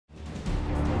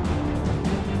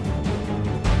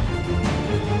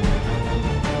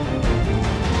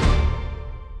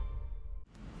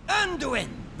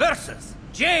versus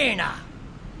Jaina.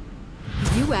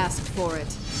 You asked for it.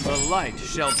 The light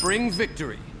shall bring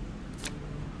victory.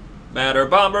 Matter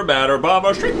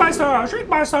bomber, shriek my star, shriek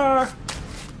my star.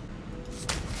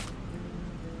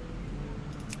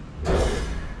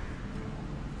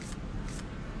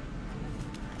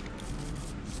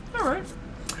 All right.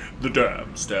 The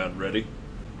dam stand ready.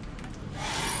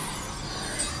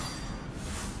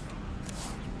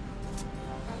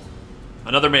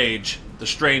 Another mage, the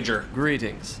stranger.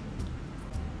 Greetings.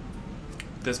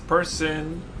 This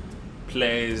person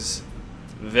plays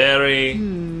very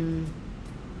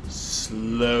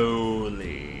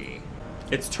slowly.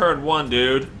 It's turn 1,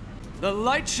 dude. The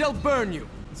light shall burn you.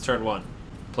 It's turn 1.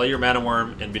 Play your mana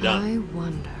worm and be done. I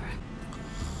wonder.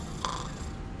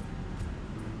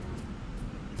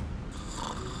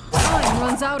 Time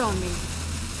runs out on me.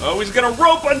 Oh, he's gonna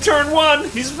rope on turn 1.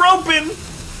 He's roping.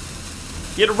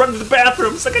 He had to run to the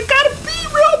bathroom. He's like, I gotta pee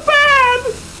real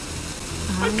bad.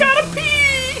 I gotta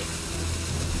pee.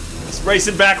 He's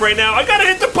racing back right now. I gotta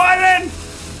hit the button.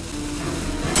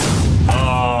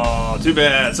 Oh, too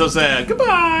bad. So sad.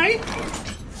 Goodbye.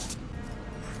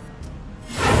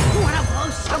 Wanna blow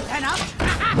something up?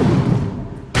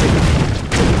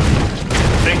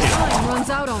 Thank you. Time runs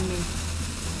out on me.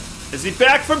 Is he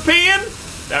back from peeing?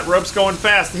 That rope's going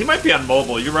fast. He might be on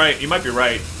mobile. You're right. You might be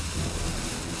right.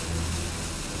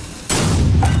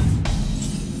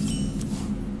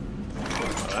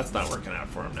 Oh, that's not working out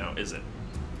for him now, is it?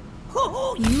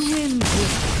 You win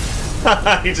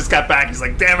this. He just got back. He's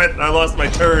like, damn it, I lost my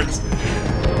turns.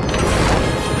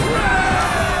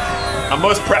 I'm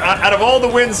most out of all the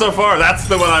wins so far, that's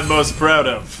the one I'm most proud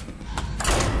of.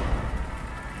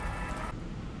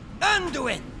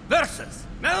 Anduin versus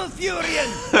Malfurion.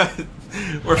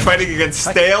 We're fighting against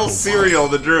Stale Cereal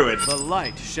the Druid. The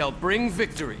light shall bring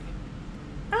victory.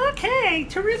 Okay,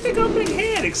 terrific opening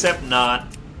hand, except not.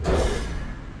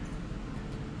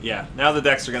 Yeah, now the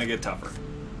decks are gonna get tougher.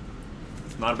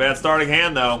 It's not a bad starting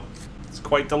hand though. It's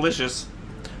quite delicious.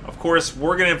 Of course,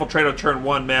 we're gonna infiltrate on turn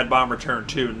 1, Mad Bomber turn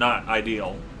 2, not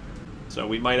ideal. So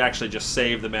we might actually just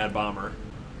save the Mad Bomber.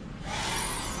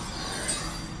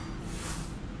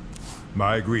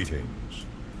 My greetings.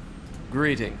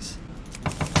 Greetings.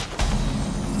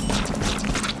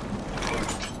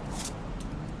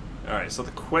 Alright, so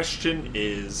the question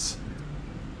is,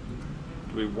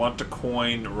 do we want to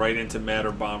coin right into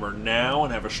Matter Bomber now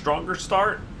and have a stronger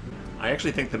start? I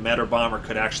actually think the Matter Bomber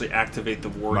could actually activate the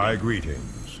War My Game.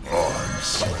 greetings. I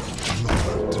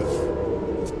smell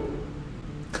blood.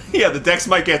 Yeah, the decks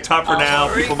might get tougher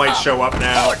now. People might show up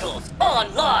now. Portals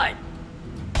online.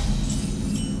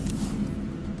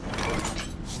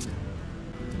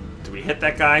 Do we hit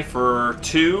that guy for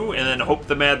 2 and then hope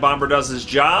the Mad Bomber does his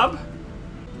job?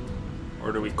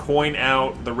 Or do we coin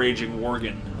out the Raging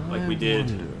Worgen like we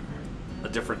did a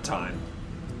different time?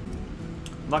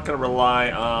 I'm not going to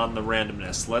rely on the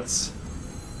randomness. Let's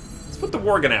put the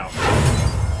Worgen out.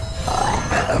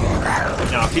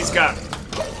 Now, if he's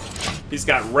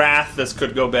got Wrath, this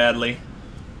could go badly.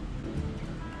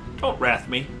 Don't Wrath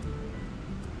me.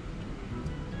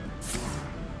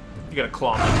 You gotta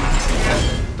claw me.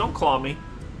 Don't claw me.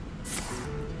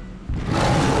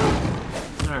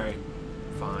 Alright.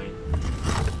 Fine.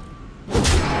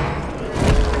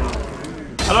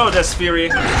 Hello, Desperia.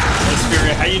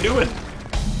 Desperia, how you doing?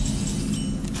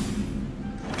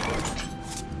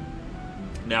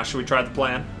 Now, should we try the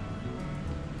plan?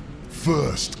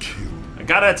 First kill. I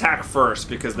gotta attack first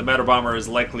because the Meta Bomber is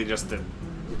likely just to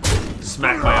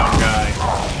smack my own guy.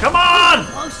 Come on!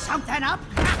 Blow something up?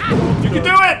 You can do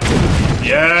it!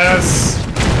 Yes!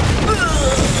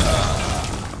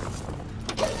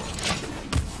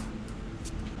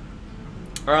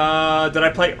 Did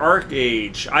I play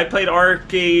Arcage? I played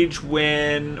Arcage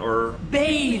when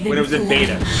it was in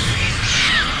beta.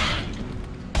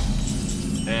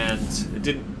 And it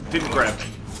didn't grab me.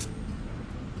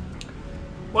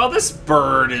 Well, this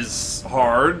bird is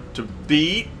hard to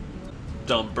beat.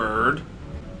 Dumb bird.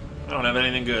 I don't have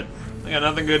anything good. I got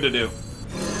nothing good to do.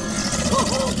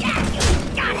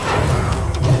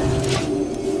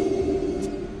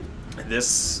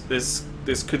 This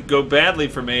could go badly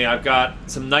for me. I've got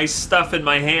some nice stuff in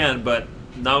my hand, but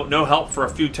no help for a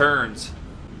few turns.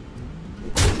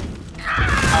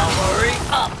 Hurry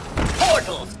up!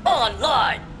 Portals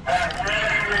online!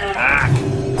 Ah.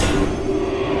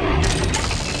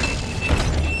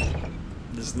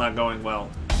 This is not going well.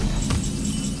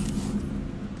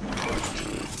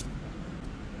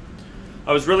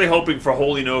 I was really hoping for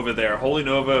Holy Nova there. Holy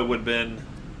Nova would have been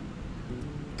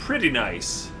pretty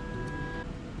nice.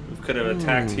 We could have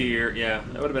attacked here. Yeah,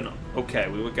 that would have been okay.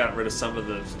 We would have gotten rid of some of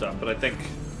the stuff, but I think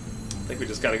I think we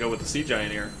just gotta go with the sea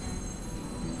giant here.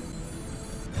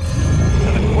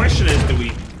 Now the question is, do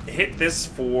we hit this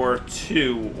for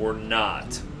 2 or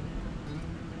not?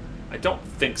 I don't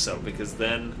think so, because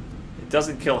then it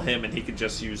doesn't kill him and he could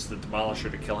just use the Demolisher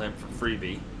to kill him for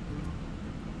freebie.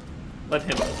 Let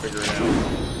him figure it out.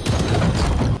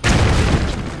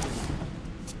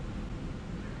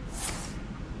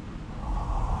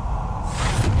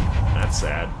 That's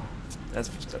sad. That's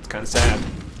kind of sad.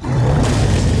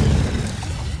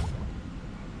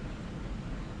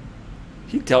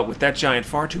 He dealt with that giant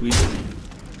far too easily.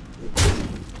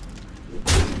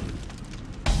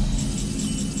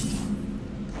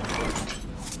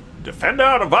 Defender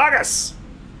of Vargas!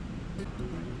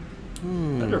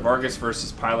 Defender of Argus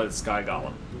versus Pilot Sky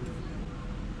Golem.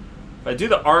 If I do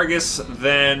the Argus,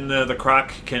 then the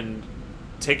Croc can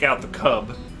take out the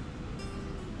Cub.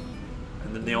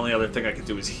 And then the only other thing I could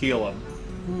do is heal him.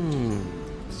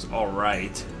 It's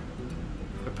alright.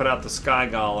 If I put out the Sky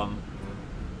Golem,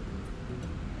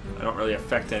 I don't really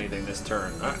affect anything this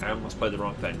turn. I almost played the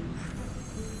wrong thing.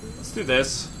 Let's do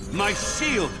this. My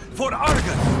shield for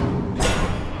Argus!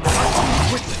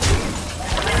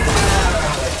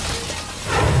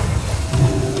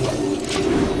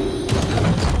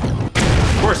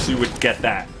 Of course you would get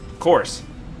that. Of course.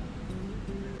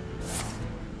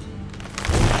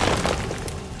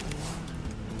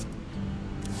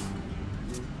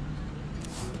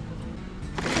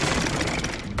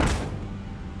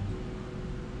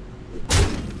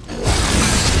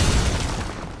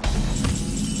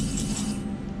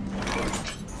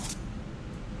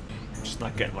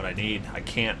 Not getting what I need. I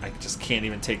just can't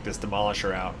even take this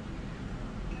Demolisher out.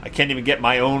 I can't even get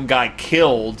my own guy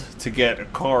killed to get a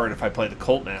card if I play the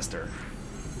Cult Master.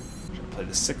 Should I play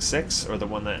the 6/6 or the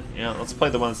one that, yeah, let's play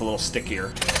the one that's a little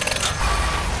stickier.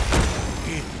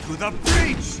 Into the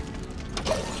breach!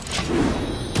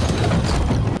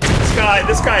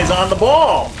 This guy is on the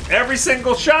ball. Every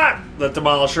single shot that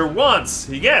Demolisher wants,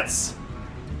 he gets.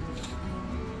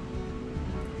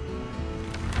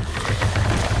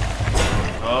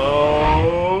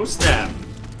 Oh, snap.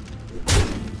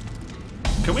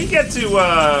 Can we get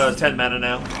to 10 mana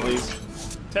now, please?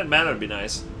 10 mana would be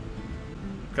nice.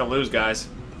 Gonna lose, guys.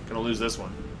 Gonna lose this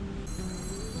one.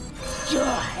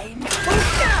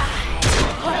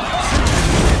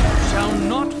 Shall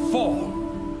not fall.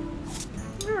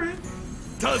 Alright.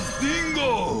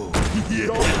 Tadingo!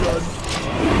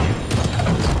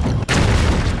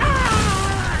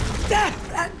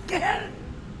 Death again!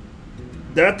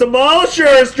 That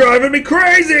Demolisher is driving me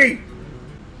crazy!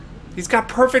 He's got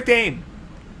perfect aim.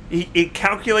 It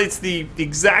calculates the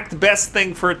exact best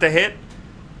thing for it to hit.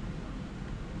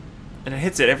 And it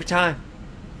hits it every time.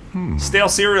 Stale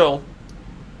cereal.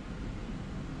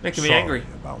 Making me angry.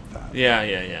 About that.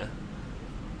 Yeah.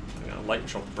 The light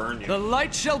shall burn you. The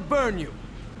light shall burn you.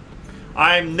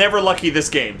 I'm never lucky this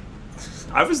game.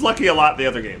 I was lucky a lot the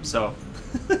other game, so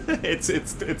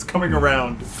it's coming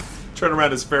around. Turn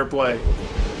around is fair play.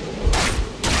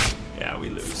 Yeah, we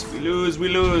lose. We lose.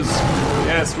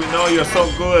 Yes, we know you're so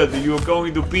good. You're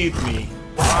going to beat me.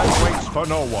 I wait for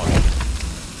no one.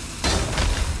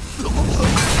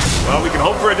 Well, we can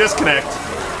hope for a disconnect.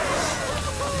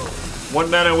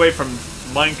 1 mana away from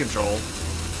mind control.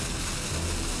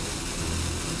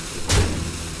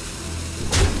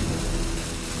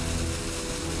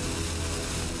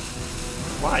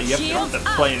 Why? You don't have to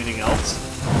play anything else.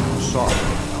 Sorry.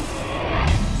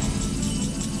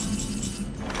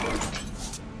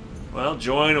 Well,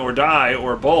 join or die,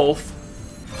 or both.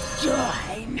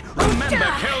 Join!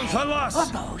 Remember, kill the loss! Or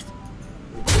both.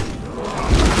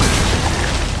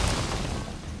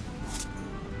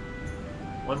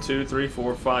 One, 2, 3,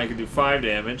 4, 5. You can do 5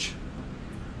 damage.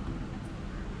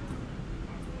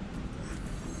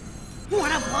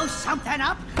 Wanna blow something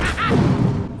up?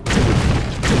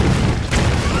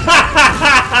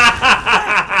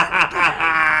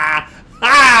 I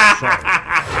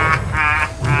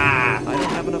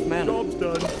don't have enough mana. Job's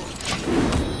done.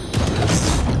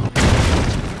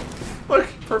 Look,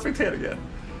 perfect hit again.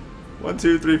 1,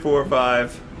 2, 3, 4,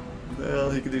 5. Well,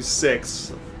 he can do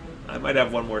 6. I might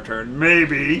have one more turn.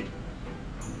 Maybe.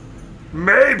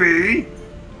 Maybe.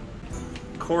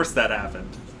 Of course that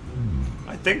happened.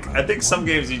 I think some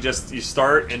games you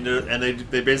start and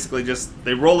they basically just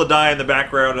roll a die in the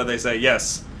background and they say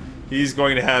yes, he's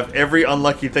going to have every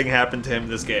unlucky thing happen to him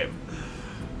this game.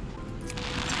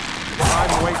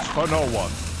 Time waits for no one.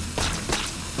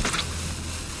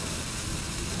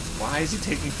 Why is he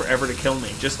taking forever to kill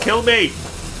me? Just kill me!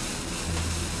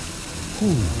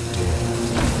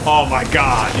 Oh my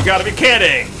god, you gotta be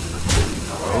kidding!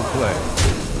 Well played.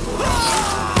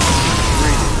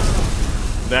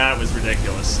 That was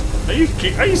ridiculous. Are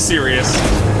you serious?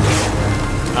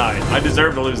 Alright, I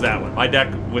deserve to lose that one. My deck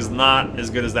was not as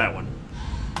good as that one.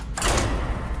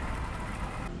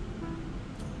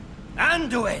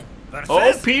 Anduin versus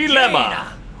OP Jaina.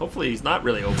 Lemma. Hopefully he's not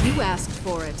really OP. You asked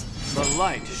for it. The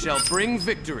light shall bring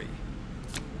victory.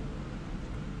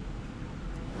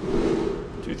 2,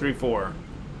 3, 4.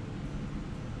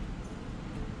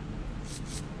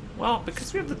 Well,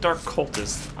 because we have the Dark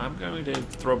Cultist, I'm going to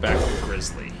throw back the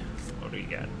Grizzly. What do you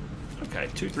get? Okay,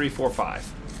 2, 3, 4,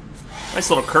 5. Nice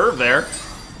little curve there.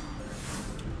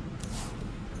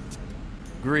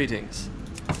 Greetings.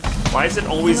 Why is it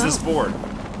always this board?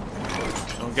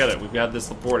 I don't get it. We've got this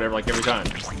board every time.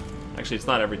 Actually, it's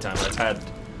not every time.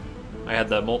 I had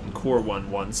the Molten Core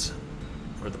one once,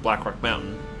 or the Blackrock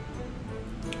Mountain.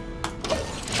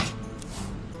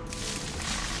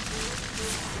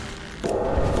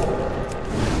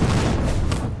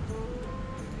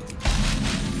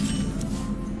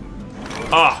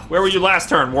 Ah, where were you last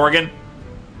turn, Worgen?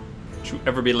 Don't you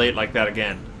ever be late like that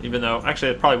again. Even though,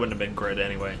 actually, it probably wouldn't have been grid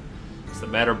anyway. Because the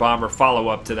Matter Bomber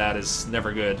follow-up to that is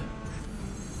never good.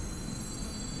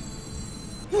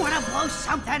 Wanna blow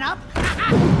something up?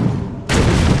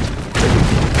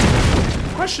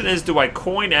 The question is, do I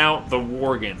coin out the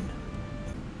Worgen?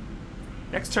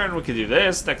 Next turn we could do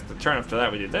this. The turn after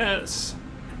that we do this.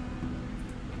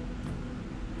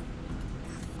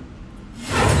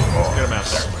 Let's get him out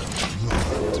there.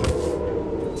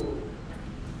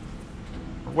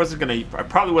 I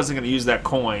probably wasn't gonna use that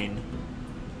coin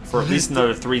for at least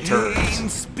another 3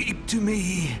 turns. Speak to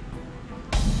me.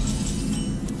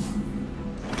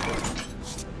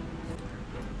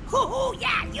 Hoo-hoo,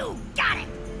 yeah, you got it.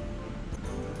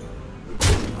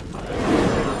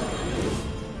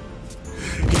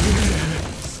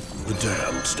 The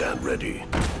damned stand ready.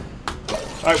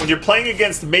 Alright, when you're playing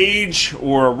against Mage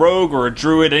or a Rogue or a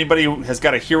Druid, anybody who has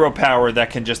got a hero power that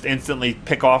can just instantly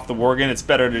pick off the Worgen, it's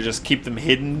better to just keep them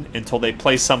hidden until they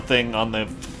play something on the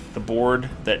board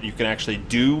that you can actually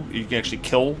do, you can actually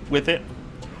kill with it.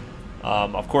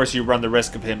 Of course, you run the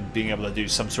risk of him being able to do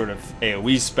some sort of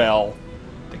AoE spell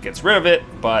that gets rid of it,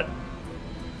 but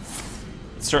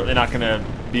it's certainly not going to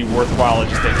be worthwhile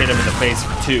just to hit him in the face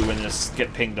for 2 and just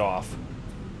get pinged off.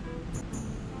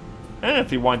 And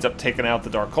if he winds up taking out the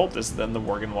Dark Cultist, then the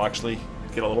Worgen will actually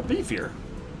get a little beefier.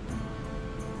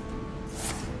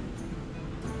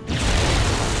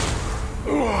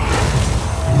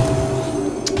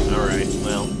 Alright,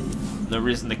 well, no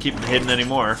reason to keep him hidden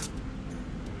anymore.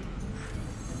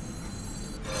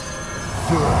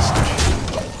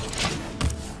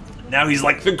 Now he's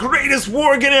like the greatest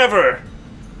Worgen ever!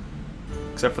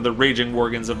 Except for the raging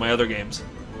Worgens of my other games.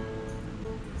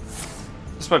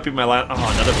 This might be my last. Oh,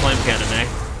 another flame cannon, eh?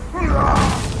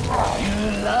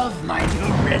 You love my new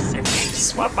recipe.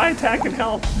 Swap my attack and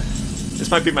health.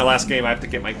 This might be my last game. I have to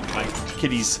get my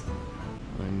kitties.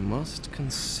 I must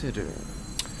consider.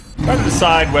 I'm trying to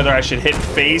decide whether I should hit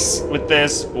face with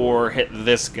this or hit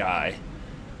this guy.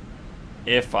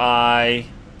 If I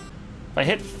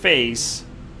hit face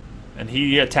and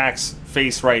he attacks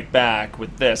face right back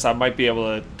with this, I might be able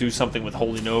to do something with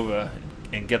Holy Nova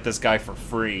and get this guy for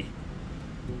free.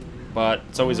 But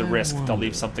it's always a risk to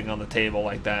leave something on the table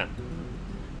like that.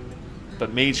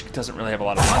 But Mage doesn't really have a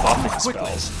lot of buffing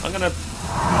spells. I'll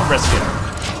risk it.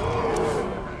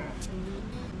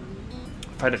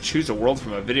 If I had to choose a world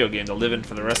from a video game to live in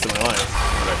for the rest of my life,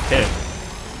 what would I pick?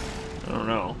 I don't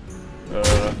know.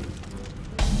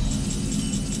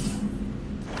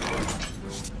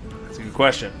 That's a good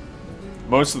question.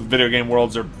 Most of the video game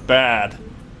worlds are bad.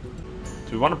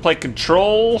 Do we want to play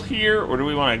Control here, or do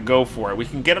we want to go for it? We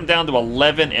can get them down to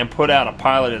 11 and put out a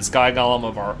piloted Sky Golem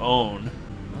of our own.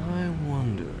 I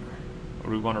wonder. Or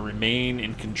do we want to remain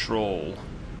in Control?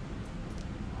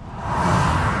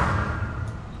 Try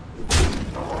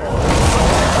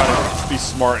to be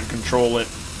smart and control it.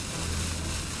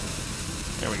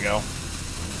 There we go.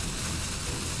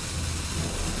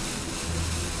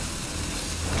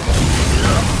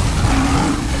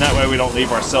 That way we don't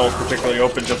leave ourselves particularly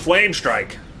open to Flame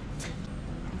Strike.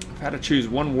 I've had to choose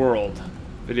one world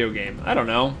video game. I don't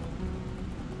know.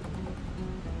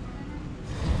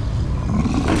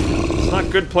 It's not a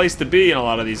good place to be in a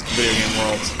lot of these video game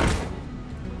worlds.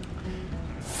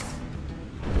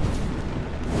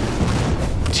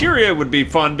 Tyria would be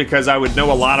fun because I would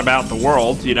know a lot about the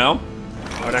world, you know?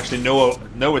 I would actually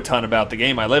know a ton about the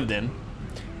game I lived in.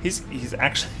 He's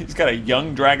got a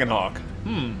young Dragonhawk.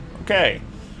 Okay.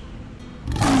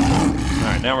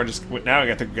 Alright, now I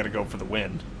gotta go for the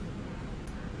win.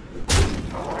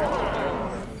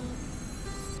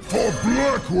 For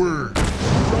Blackwing!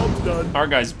 Job's done. Our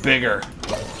guy's bigger.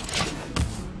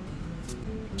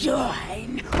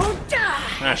 Join or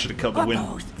die. I should have killed the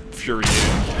Wind Fury. He's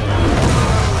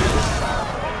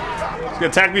gonna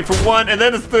attack me for one, and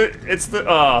then it's the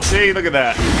oh, see, look at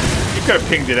that. You could have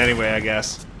pinged it anyway, I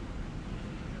guess.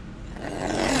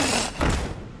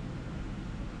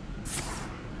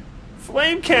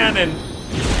 Flame cannon!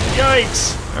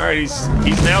 Yikes! Alright,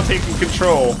 he's now taking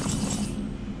control.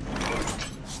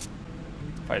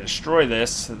 If I destroy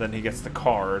this, then he gets the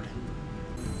card.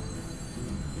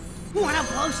 Wanna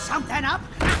blow something up?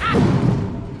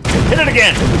 Hit it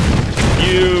again!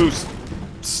 You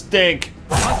stink.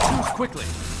 Choose quickly.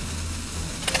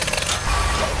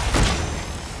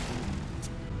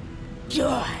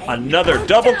 Join. Another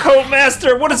double coat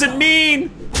master! What does it mean?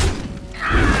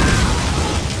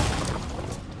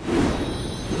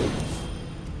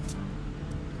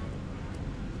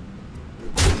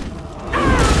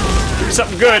 Give me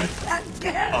something good.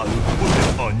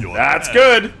 That's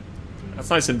good. That's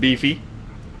nice and beefy.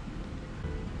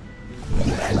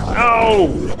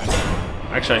 Oh!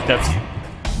 Actually, that's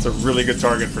a really good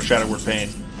target for Shadowward Pain.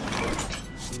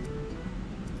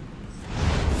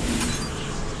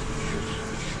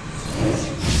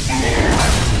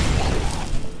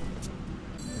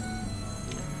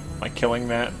 Am I killing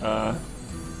that?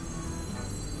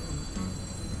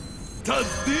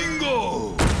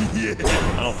 Tadingo!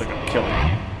 I don't think I'm killing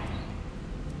it.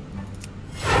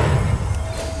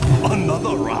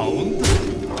 Another round?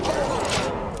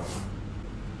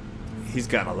 He's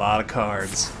got a lot of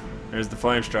cards. There's the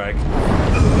Flame Strike.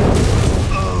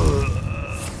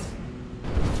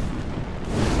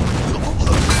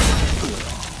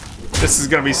 This is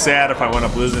gonna be sad if I wind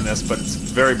up losing this, but it's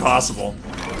very possible.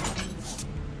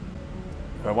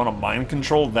 Do I want to mind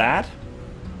control that?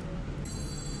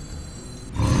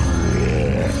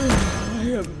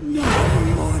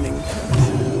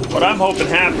 What I'm hoping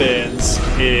happens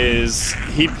is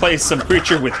he plays some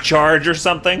creature with charge or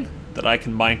something that I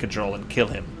can mind control and kill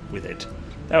him with it.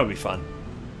 That would be fun.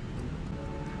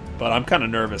 But I'm kind of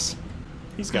nervous.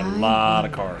 He's got a lot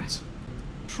of cards.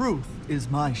 Truth is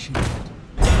my shield.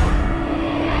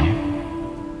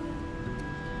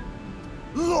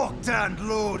 Locked and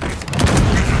loaded!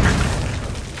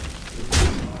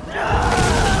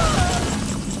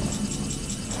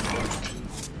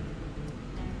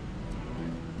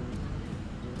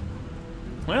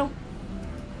 Well,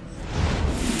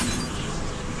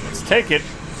 let's take it.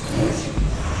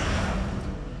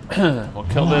 We'll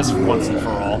kill this once and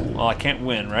for all. Well, I can't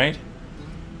win, right?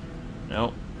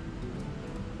 No.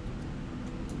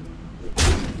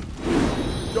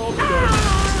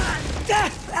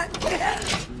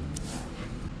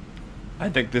 I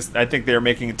think they're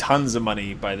making tons of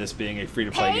money by this being a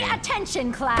free-to-play game. Pay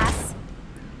attention, class.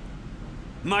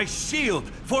 My shield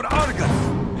for Argus!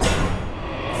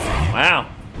 Wow.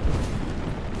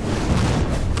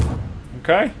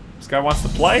 Okay, this guy wants to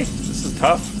play. This is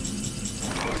tough.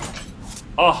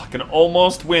 Oh, I can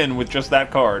almost win with just that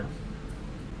card.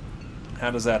 How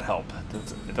does that help?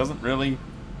 It doesn't really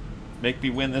make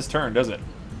me win this turn, does it?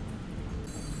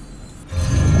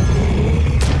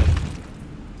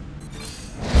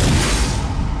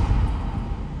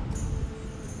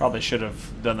 Probably should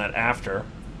have done that after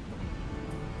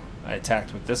I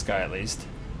attacked with this guy, at least.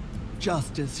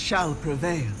 Justice shall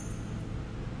prevail.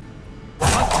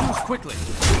 Choose quickly.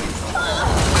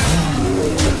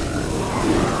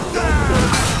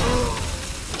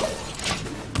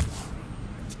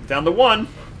 Down to one.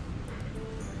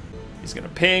 He's gonna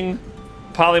ping,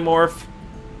 polymorph,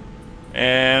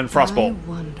 and frostbolt. I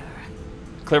wonder.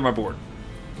 Clear my board.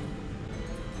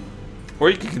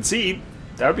 Or you could concede.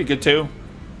 That would be good too.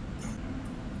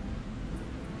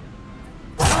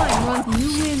 You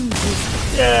win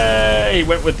this. Yay! He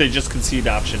went with the just concede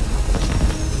option. So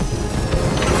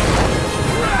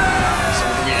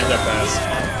what do we end up as?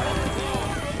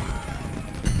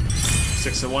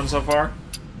 6-1 so far?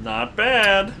 Not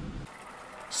bad.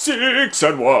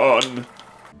 6-1.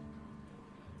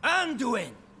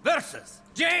 Anduin versus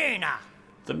Jaina.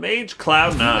 The Mage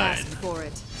Cloud You 9. asked for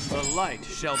it. The light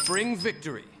shall bring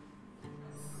victory.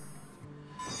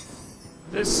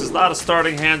 This is not a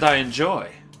starting hand I enjoy.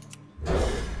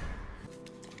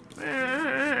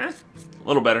 A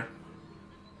little better.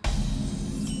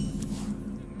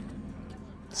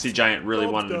 Sea Giant really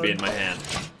wanted to be in my hand.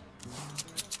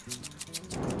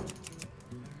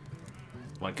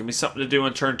 Well, give me something to do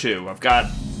on turn 2. I've got...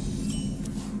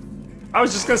 I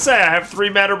was just gonna say, I have 3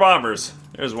 Matter Bombers.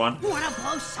 There's one. Wanna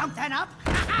blow something up?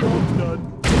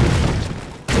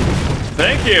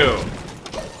 Thank you!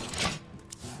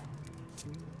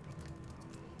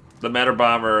 The Matter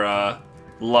Bomber,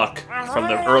 luck from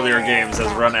the earlier games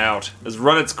has run out. Has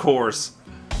run its course.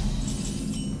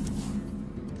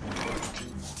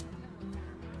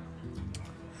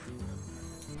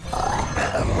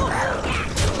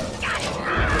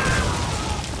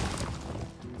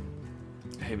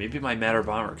 maybe my Matter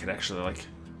Bomber could actually, like,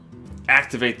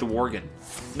 activate the Worgen.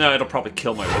 No, it'll probably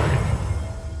kill my Worgen.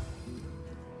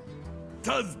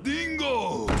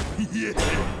 Tazdingo!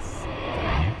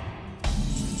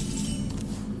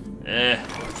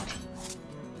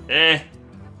 Yes!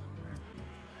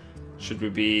 Should we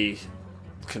be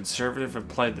conservative and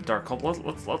play the Dark Cult?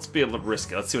 Let's be a little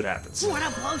risky. Let's see what happens.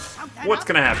 What's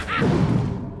gonna happen here?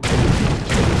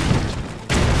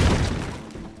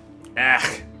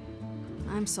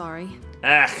 I'm sorry.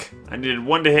 I needed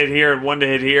 1 to hit here and 1 to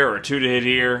hit here, or 2 to hit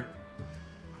here.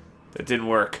 That didn't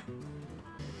work.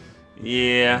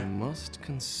 Yeah. Must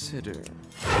consider.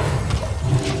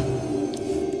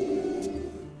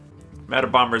 Matter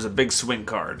Bomber is a big swing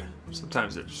card.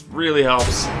 Sometimes it just really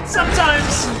helps.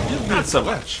 Sometimes not so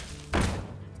much.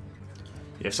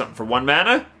 You have something for 1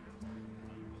 mana?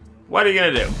 What are you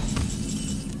gonna do?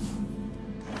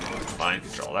 Mind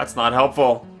control. That's not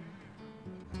helpful.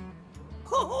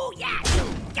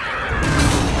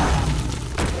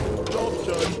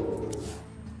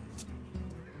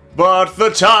 But the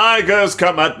tigers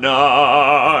come at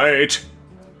night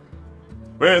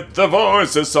with the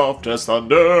voices soft as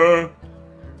thunder.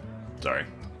 Sorry.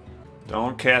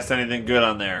 Don't cast anything good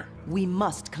on there. We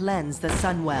must cleanse the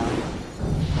Sunwell.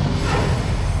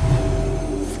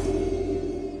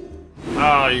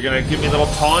 Oh, you're gonna give me little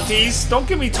taunties? Don't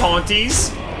give me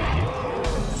taunties!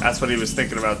 That's what he was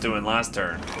thinking about doing last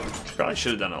turn. Probably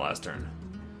should have done it last turn.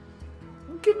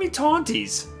 Don't give me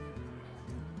taunties.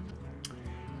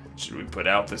 What should we put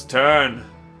out this turn?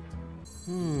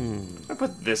 I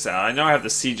put this out. I know I have the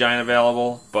Sea Giant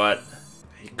available, but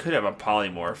he could have a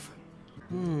polymorph.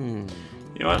 You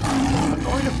know what? I'm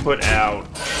going to put out...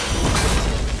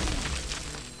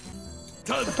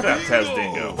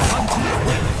 Tazdingo.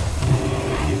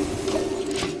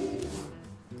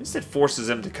 At least it forces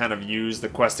him to kind of use the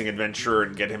questing adventure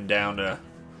and get him down to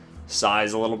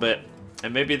size a little bit.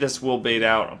 And maybe this will bait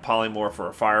out a polymorph or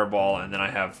a fireball, and then I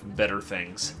have better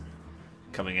things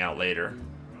coming out later.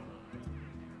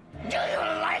 Do you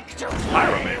like to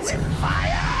Pyromancer.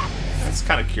 fire? That's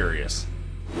kind of curious.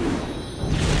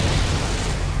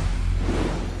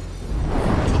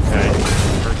 Okay,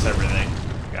 hurts everything.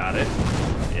 Got it.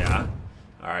 Yeah.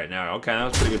 Alright, now, okay, that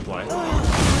was a pretty good play.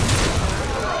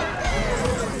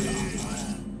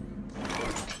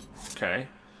 Okay.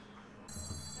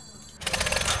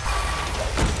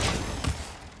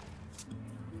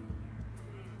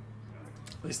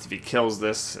 At least if he kills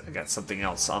this, I got something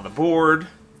else on the board.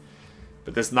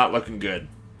 But that's not looking good.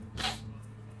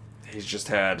 He's just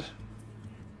had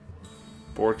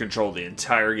board control the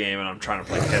entire game, and I'm trying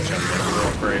to play catch up like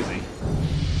real crazy.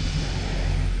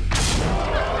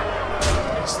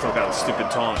 Still got a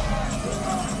stupid taunt.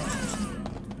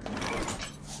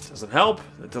 Doesn't help.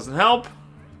 That doesn't help.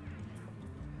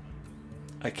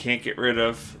 I can't get rid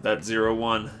of that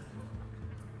 0/1.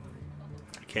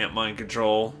 I can't mind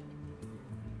control.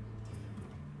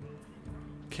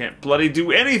 Can't bloody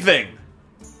do anything.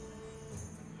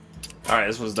 Alright,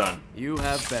 this one's done. You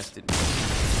have bested me.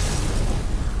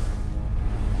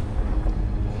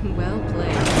 Well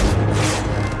played.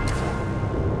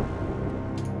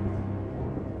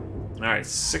 Alright,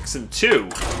 6 and 2.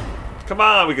 Come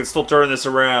on, we can still turn this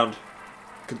around.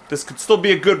 This could still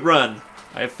be a good run.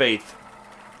 I have faith.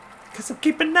 Because I'm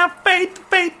keeping that faith.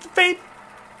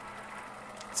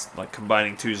 It's like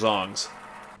combining 2 songs.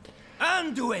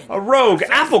 Anduin! A rogue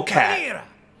apple cat.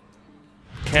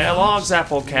 Kellogg's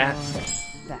apple cat.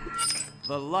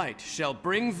 The light shall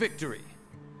bring victory.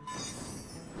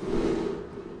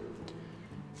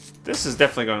 This is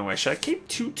definitely going away. Should I keep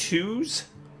 2 2s?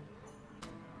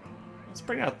 Let's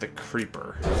bring out the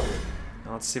creeper.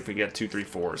 Now let's see if we get 2 3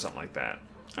 4 or something like that.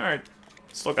 Alright.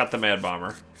 Still got the Mad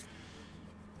Bomber.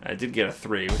 I did get a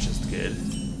 3, which is good.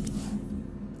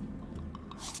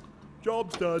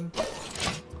 Job's done.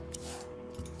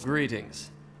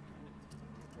 Greetings.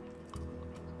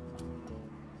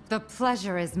 The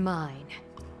pleasure is mine.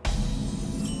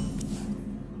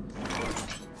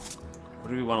 What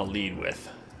do we want to lead with?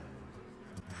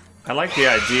 I like the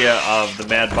idea of the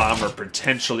Mad Bomber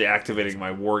potentially activating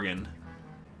my Worgen.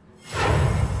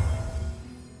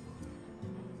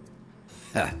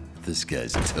 Ha, this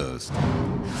guy's toast.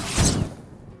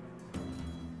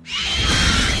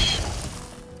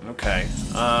 Okay,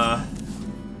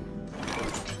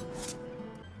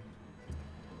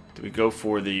 do we go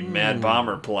for the Mad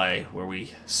Bomber play, where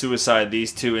we suicide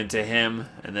these 2 into him,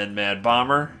 and then Mad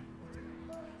Bomber?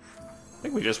 I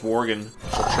think we just Worgen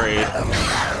will trade.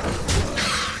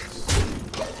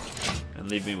 And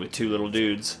leave me with 2 little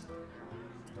dudes.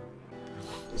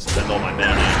 Spend all my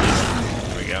mana.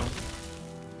 There we go.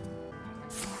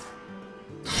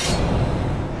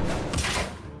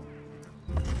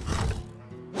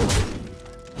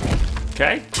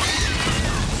 Okay.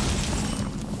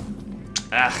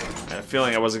 I had a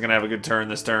feeling I wasn't gonna have a good turn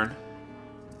this turn.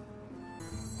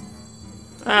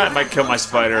 It might kill my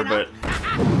spider, but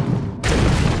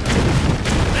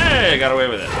hey, I got away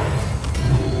with it.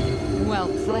 Well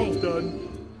played.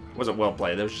 Wasn't well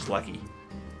played. That was just lucky.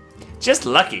 Just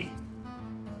lucky.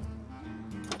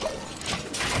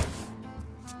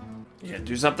 You gonna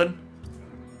do something?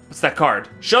 What's that card?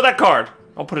 Show that card.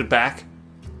 I'll put it back.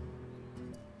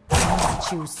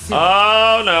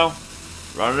 Oh no.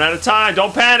 Running out of time.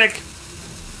 Don't panic.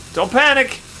 Don't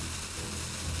panic.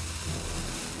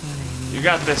 You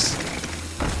got this.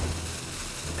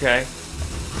 Okay.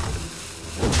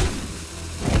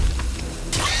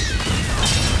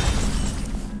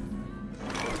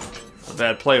 A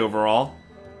bad play overall.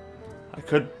 I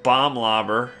could bomb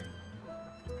lobber.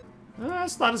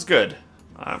 That's not as good.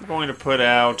 I'm going to put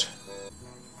out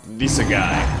this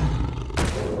guy.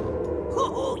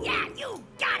 Yeah, you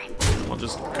got it. I'll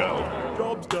just go.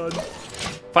 Job's done.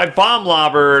 If I bomb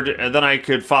lobbered, and then I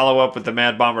could follow up with the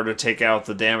Mad Bomber to take out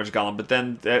the damage golem, but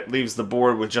then that leaves the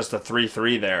board with just a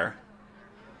 3/3 there.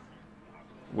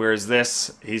 Whereas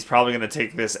this, he's probably going to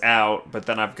take this out, but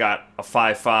then I've got a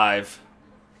 5/5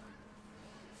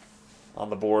 on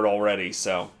the board already,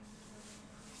 so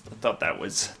I thought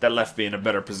that left me in a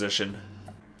better position.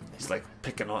 He's like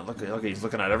picking on, look, he's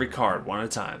looking at every card one at a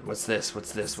time. What's this?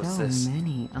 What's this? What's this? So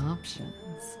many options.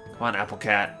 Come on, Apple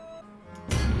Cat.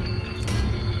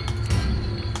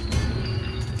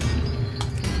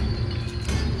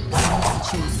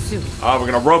 Choose soup. Oh, we're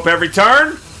gonna rope every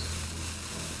turn?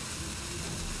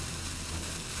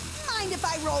 Mind if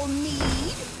I roll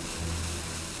mead?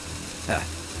 Ha,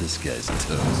 this guy's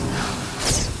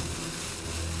toast.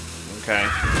 Okay.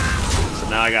 So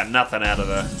now I got nothing out of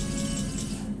the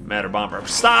Matter Bomber.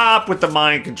 Stop with the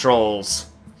mind controls.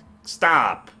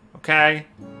 Stop. Okay?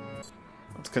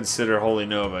 Let's consider Holy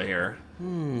Nova here.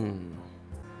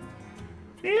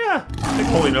 Yeah, I think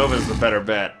Holy Nova is the better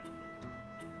bet.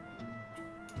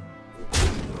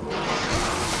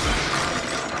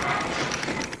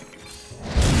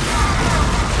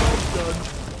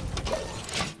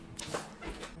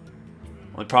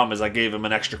 Only problem is I gave him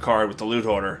an extra card with the loot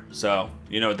hoarder, so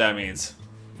you know what that means.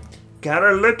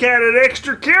 Gotta look at it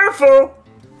extra careful.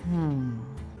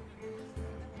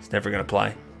 It's never gonna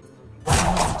play.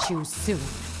 Choose soup.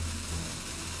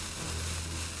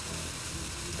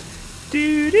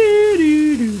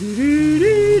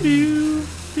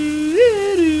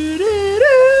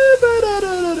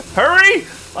 Hurry!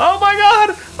 Oh my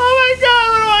god! Oh my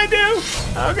god! What do I do?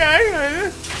 Okay.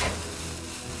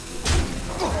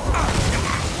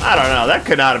 I don't know. That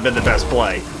could not have been the best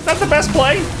play. Is that the best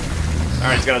play? All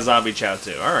right, he's got a zombie chow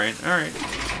too. All right, all right.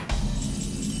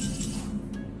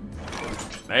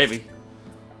 Maybe.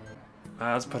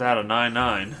 Let's put out a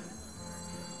 9/9.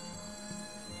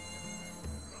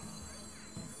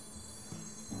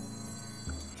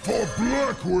 For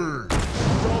Blackwing!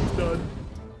 Job's done.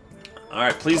 All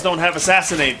right, please don't have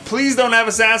assassinate. Please don't have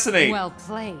assassinate. Well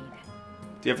played.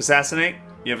 Do you have assassinate?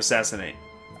 You have assassinate.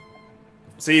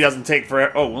 See, he doesn't take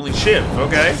forever. Oh, only Shiv.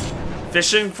 Okay.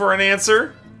 Fishing for an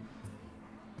answer.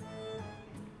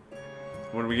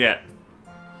 What do we get?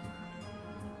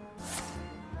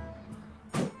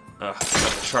 Ugh,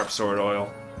 sharp sword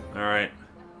oil. Alright.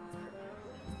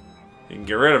 You can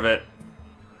get rid of it.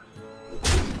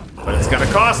 But it's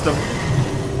gonna cost him.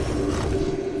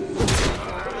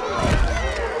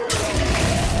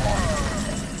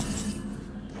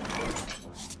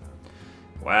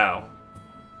 Wow.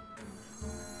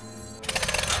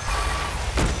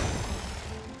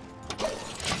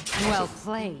 Well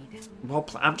played. Well,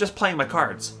 I'm just playing my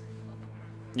cards.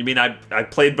 You mean I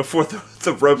played before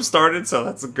the rope started, so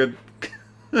that's a good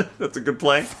that's a good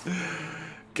play.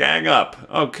 Gang up.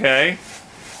 Okay.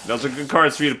 Those are good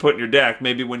cards for you to put in your deck,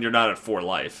 maybe when you're not at 4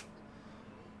 life.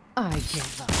 I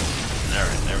give up.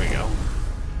 Alright, there we go.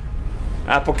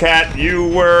 Apple Cat, you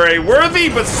were a worthy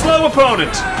but slow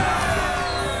opponent.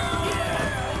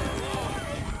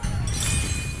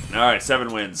 Alright,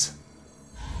 7 wins.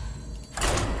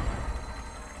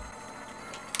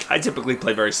 I typically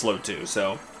play very slow too,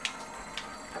 so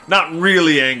not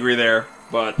really angry there,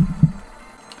 but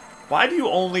why do you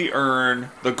only earn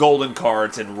the golden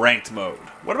cards in ranked mode?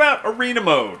 What about arena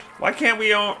mode? Why can't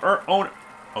we earn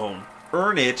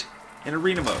it in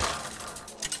arena mode?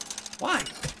 Why?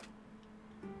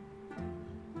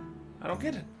 I don't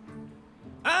get it.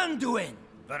 Anduin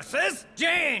versus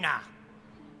Jaina.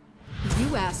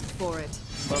 You asked for it.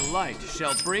 The light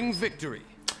shall bring victory.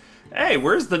 Hey,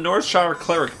 where's the Northshire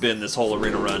Cleric been this whole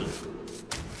arena run?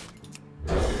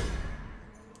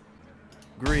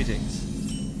 Greetings.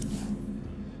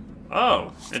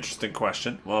 Oh, interesting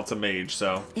question. Well, it's a mage,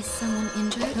 so... Is someone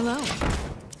injured? Hello.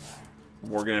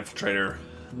 Worgen Infiltrator.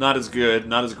 Not as good,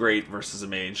 not as great versus a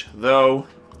mage. Though...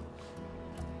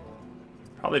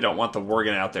 Probably don't want the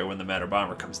Worgen out there when the Matter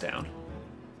Bomber comes down.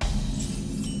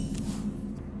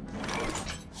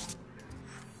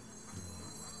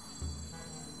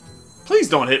 Please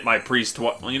don't hit my priest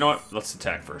twice. Well, you know what? Let's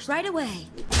attack first. Right away.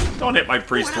 Don't hit my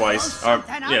priest twice.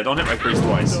 Yeah, don't hit my priest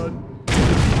twice.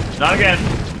 Not again.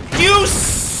 You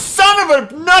son of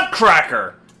a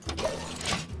nutcracker!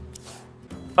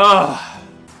 Ugh.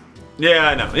 Yeah,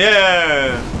 I know.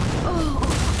 Yeah.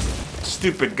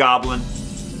 Stupid goblin.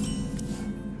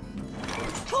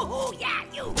 Oh, yeah,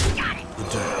 you got it. The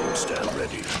damned stand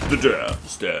ready. The damn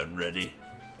stand ready.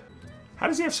 How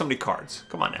does he have so many cards?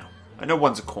 Come on now. I know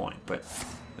one's a coin, but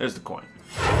there's the coin.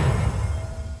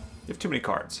 You have too many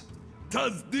cards.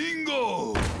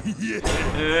 Tazdingo!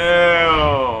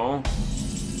 Ew.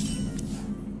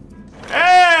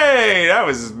 Hey, that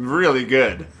was really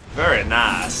good. Very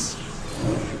nice.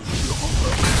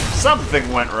 Something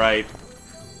went right.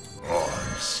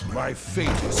 My fate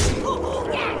is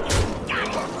sealed.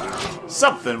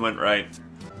 Something went right.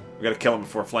 We gotta kill him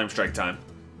before flame strike time.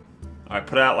 Alright,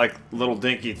 put out like little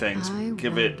dinky things.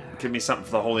 Give me something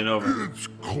for the Holy Nova. It's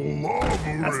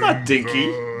clobbering. That's not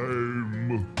dinky.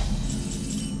 time.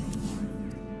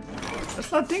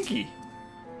 That's not dinky.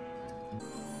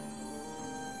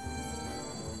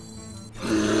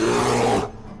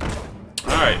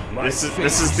 Alright, this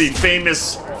is the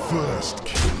famous First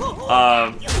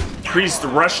priest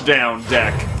rushdown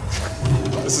deck.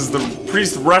 This is the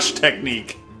priest rush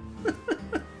technique.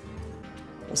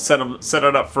 We'll set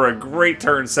it up for a great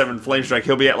turn 7 flame strike.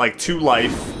 He'll be at like 2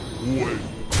 life. wait.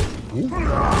 Yeah,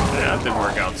 that didn't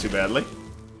work out too badly.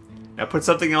 Now put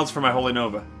something else for my Holy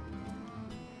Nova.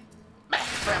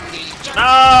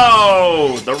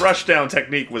 No! The rushdown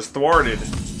technique was thwarted.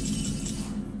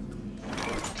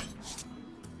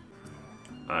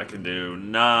 I can do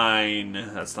 9.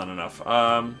 That's not enough.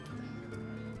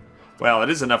 Well, it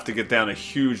is enough to get down a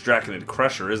huge Draconid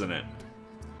Crusher, isn't it?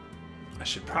 I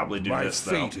should probably do My this,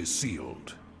 though. fate is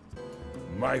sealed.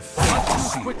 My fate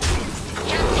is sealed.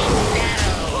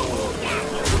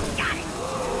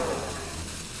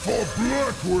 For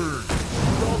Blackwing!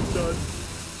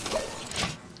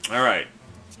 Alright.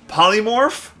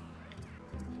 Polymorph?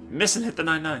 Miss and hit the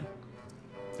 9/9.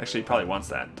 Actually, he probably wants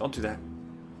that. Don't do that.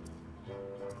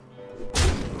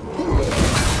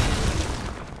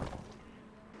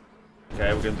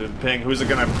 Okay, we're gonna do the ping. Who's it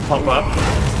gonna pump up?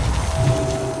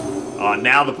 Oh,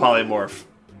 now the polymorph.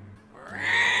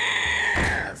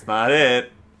 That's not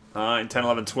it. 9, 10,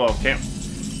 11, 12. Can't.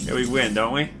 Yeah, we win,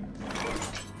 don't we?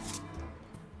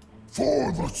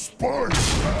 For the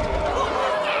spice!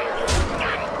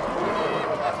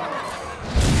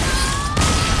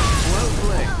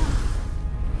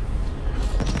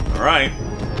 Alright.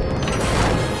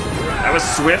 That was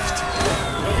swift.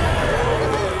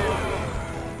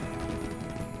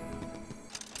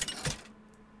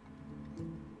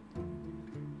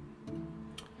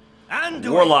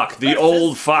 Warlock, the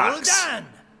old fox.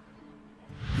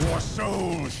 Your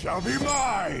soul shall be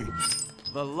mine!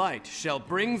 The light shall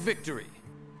bring victory.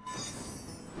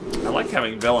 I like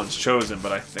having villains chosen,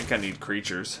 but I think I need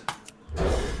creatures.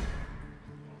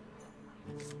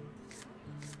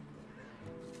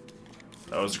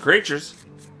 Those are creatures.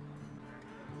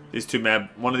 These two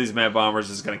one of these mad bombers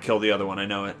is gonna kill the other one, I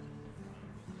know it.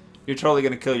 You're totally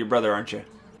gonna kill your brother, aren't you?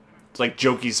 It's like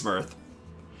Jokey Smurf.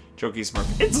 Jokey Smurf.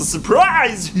 It's a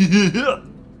surprise!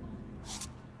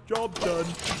 Job done.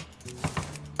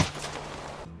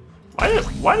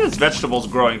 Why does vegetables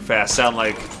growing fast sound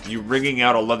like you wringing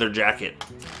out a leather jacket?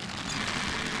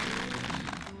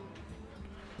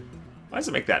 Why does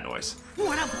it make that noise?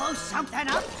 Wanna blow something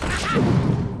up?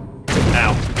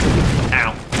 Ow.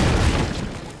 Ow.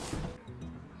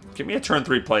 Give me a turn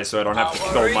 3 play so I don't have to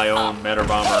kill my own Matter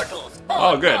Bomber.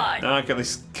 Oh, good. Now I can at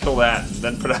least kill that and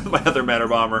then put out my other Matter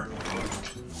Bomber.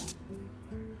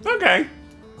 Okay.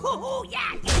 Oh,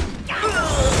 yeah, you got it.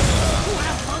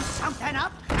 Wanna blow something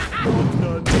up?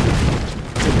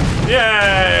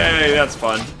 Yay! That's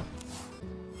fun.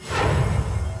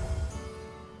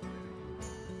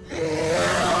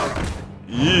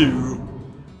 Ew.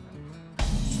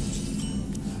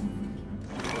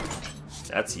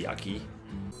 That's yucky.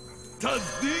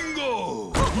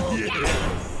 Tazdingo!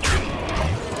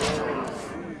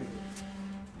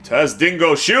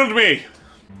 Tazdingo, shield me!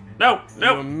 No,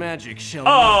 no. Your magic shall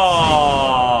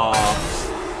Oh!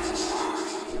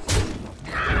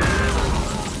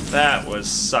 That was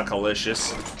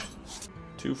suckalicious.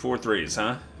 2 4 3s,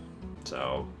 huh?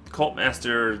 So Cult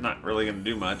Master is not really going to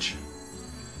do much.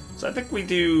 So I think we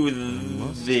do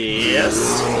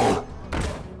this.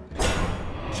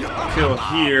 Kill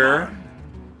here.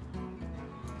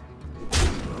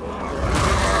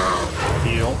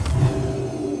 Heal.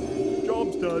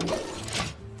 Job's done.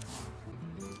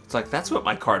 It's like, that's what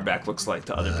my card back looks like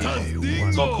to other people.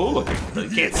 It's all cool looking, but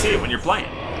you can't see it when you're playing.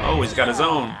 Oh, he's got his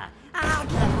own.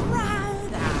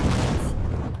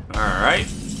 Alright.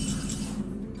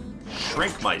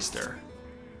 Shrinkmeister.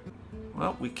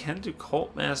 Well, we can do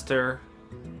Cult Master,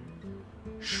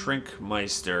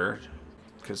 Shrinkmeister,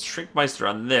 because Shrinkmeister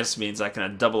on this means I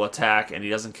can double attack and he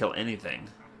doesn't kill anything.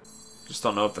 Just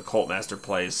don't know if the Cult Master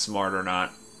play is smart or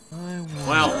not.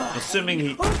 Well, assuming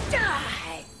he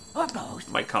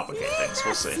might complicate things,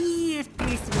 we'll see.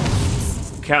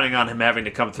 I'm counting on him having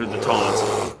to come through the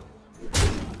taunt.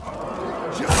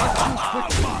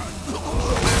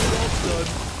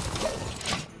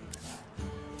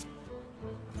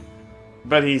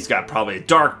 But he's got probably a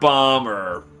Dark Bomb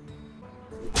or...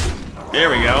 There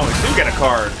we go. We do get a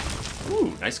card.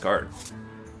 Ooh, nice card.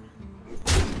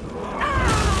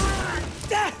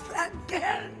 Death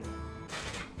again.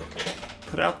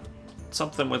 Put out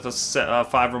something with a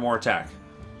 5 or more attack.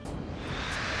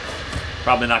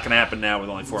 Probably not going to happen now with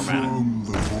only 4 mana.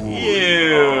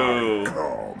 Ew.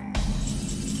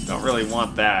 Don't really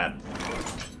want that.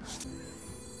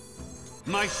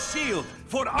 My shield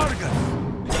for Argus.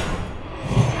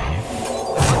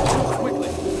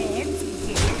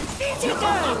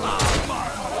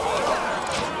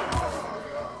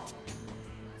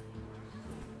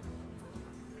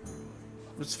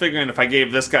 I was figuring if I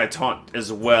gave this guy taunt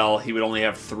as well, he would only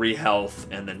have 3 health,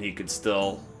 and then he could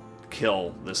still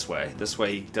kill this way. This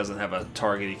way he doesn't have a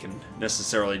target he can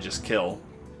necessarily just kill.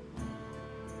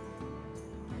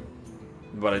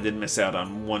 But I did miss out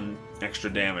on 1 extra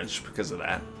damage because of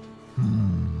that.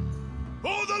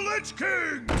 Oh, the Lich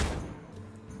King!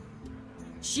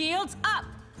 Shields up!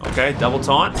 Okay, double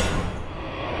taunt.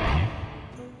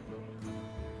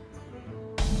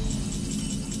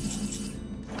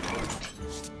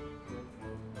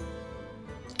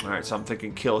 Alright, so I'm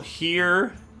thinking kill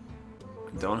here.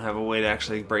 Don't have a way to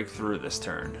actually break through this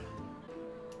turn.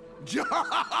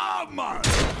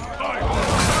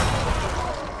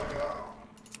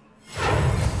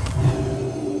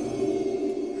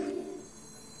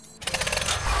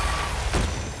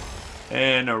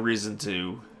 And no reason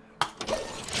to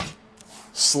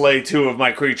slay 2 of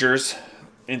my creatures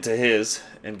into his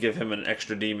and give him an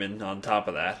extra demon on top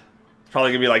of that. It's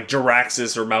probably gonna be like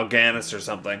Jaraxxus or Mal'Ganis or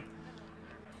something.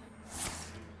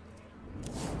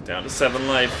 Down to 7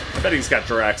 life. I bet he's got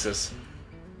Jaraxxus.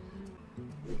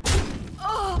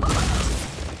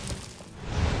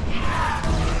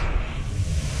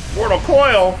 Mortal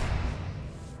Coil!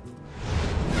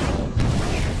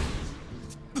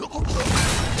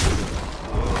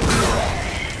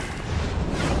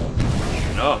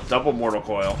 Oh, double Mortal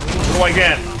Coil. What do I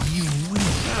get?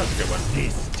 That's a good one.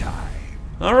 This time.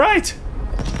 Alright!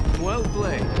 Well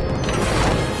played.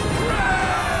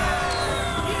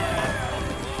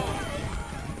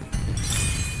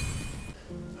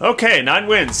 Okay, 9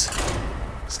 wins.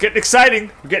 It's getting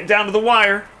exciting. We're getting down to the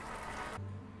wire.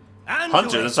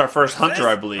 Hunter, that's our first hunter,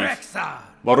 I believe.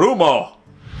 Marumo!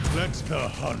 Let the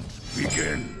hunt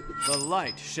begin. The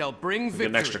light shall bring Get victory.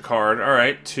 an extra card.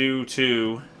 Alright, 2,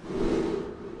 2.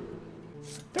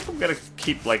 I think I'm gonna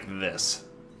keep like this.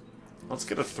 Let's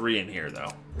get a 3 in here,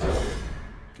 though.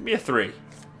 Give me a 3.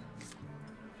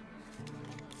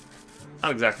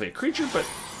 Not exactly a creature, but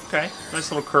okay.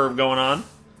 Nice little curve going on.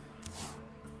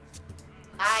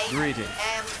 Greetings.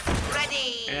 am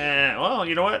ready. Well,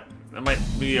 you know what? That might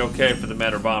be okay for the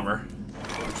Matter Bomber.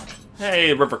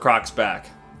 Hey, River Croc's back.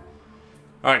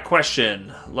 Alright,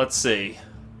 question. Let's see.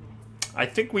 I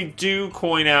think we do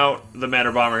coin out the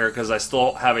Matter Bomber here because I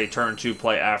still have a turn 2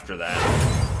 play after that.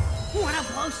 Wanna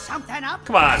blow something up?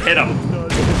 Come on, hit him.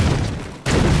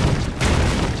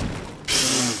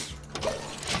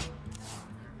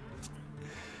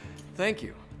 Thank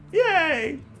you.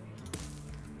 Yay!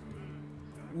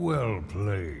 Well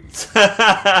played.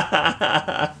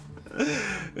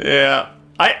 Yeah.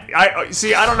 I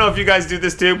see, I don't know if you guys do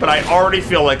this too, but I already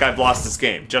feel like I've lost this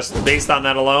game. Just based on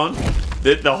that alone.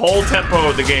 The whole tempo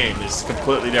of the game is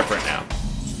completely different now.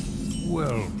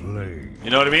 Well played. You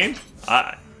know what I mean?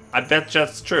 I bet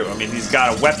that's true. I mean, he's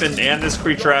got a weapon and this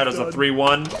creature out as a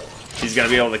 3/1. He's going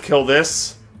to be able to kill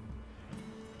this.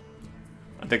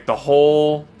 I think the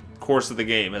whole course of the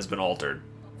game has been altered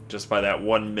just by that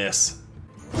 1 miss.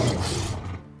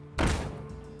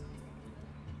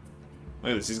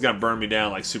 Look at this. He's going to burn me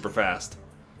down like super fast.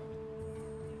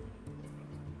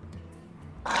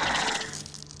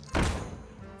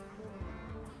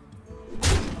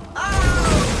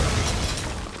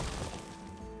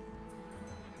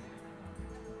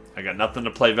 got nothing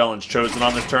to play Velen's Chosen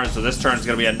on this turn, so this turn's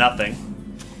gonna be a nothing.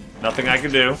 Nothing I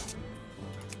can do.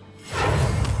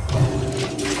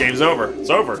 This game's over. It's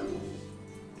over.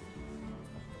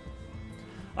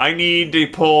 I need to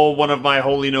pull one of my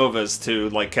Holy Novas to,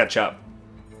 like, catch up.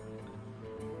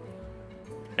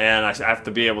 And I have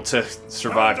to be able to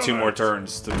survive 2 more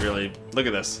turns to really... Look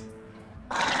at this.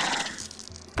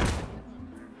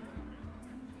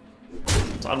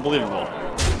 It's unbelievable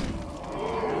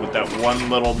what that one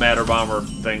little Matter Bomber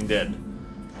thing did.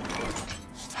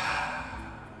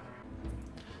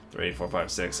 3, 4,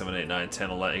 5, 6, 7, 8, 9, 10,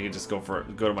 11. You can just go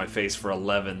to my face for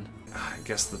 11. I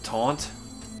guess the taunt.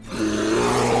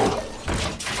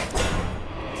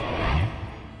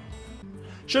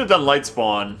 Should have done Light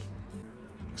Spawn.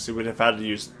 So we'd have had to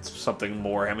use something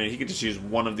more. I mean, he could just use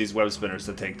one of these web spinners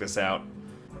to take this out.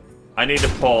 I need to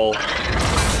pull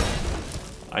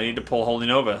Holy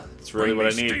Nova. That's really what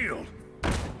I need.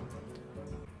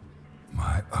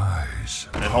 My eyes.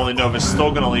 And Holy Nova's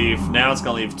still gonna leave. Now it's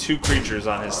gonna leave 2 creatures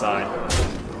on his side.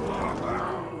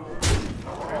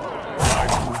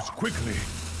 I moves quickly.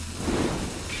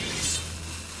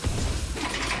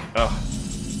 Ugh.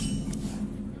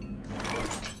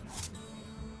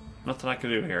 Nothing I can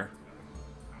do here.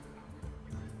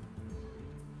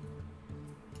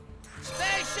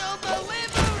 Special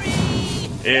delivery!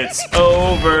 It's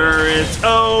over, it's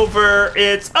over,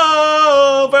 it's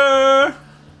over!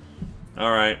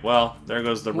 Alright, well, there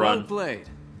goes the Well run. played.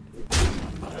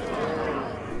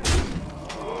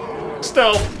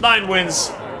 Still, 9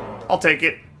 wins. I'll take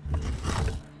it.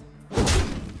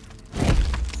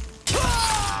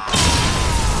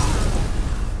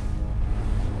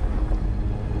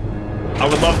 I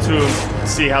would love to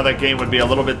see how that game would be a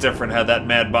little bit different had that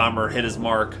Mad Bomber hit his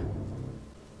mark.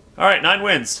 Alright, 9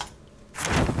 wins.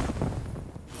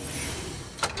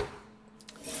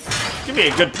 Give me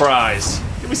a good prize.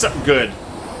 Give me something good.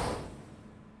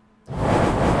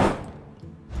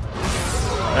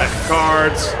 Back of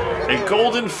cards. A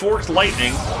Golden Forked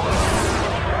Lightning.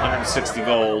 160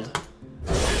 gold.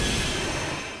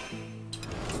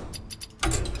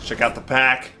 Check out the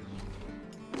pack.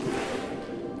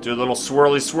 Do a little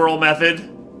swirly swirl method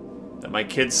that my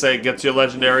kids say gets you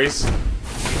legendaries.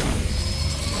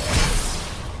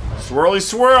 Swirly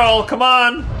swirl, come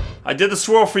on! I did the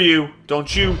swirl for you.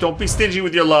 Don't be stingy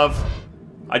with your love.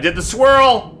 I did the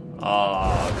swirl!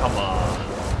 Aw, come on.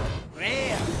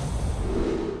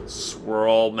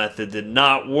 Swirl method did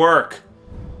not work.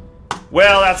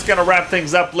 Well, that's gonna wrap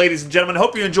things up, ladies and gentlemen.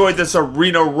 Hope you enjoyed this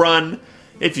arena run.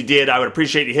 If you did, I would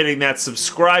appreciate you hitting that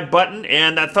subscribe button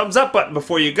and that thumbs up button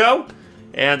before you go.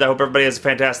 And I hope everybody has a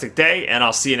fantastic day, and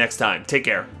I'll see you next time. Take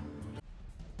care.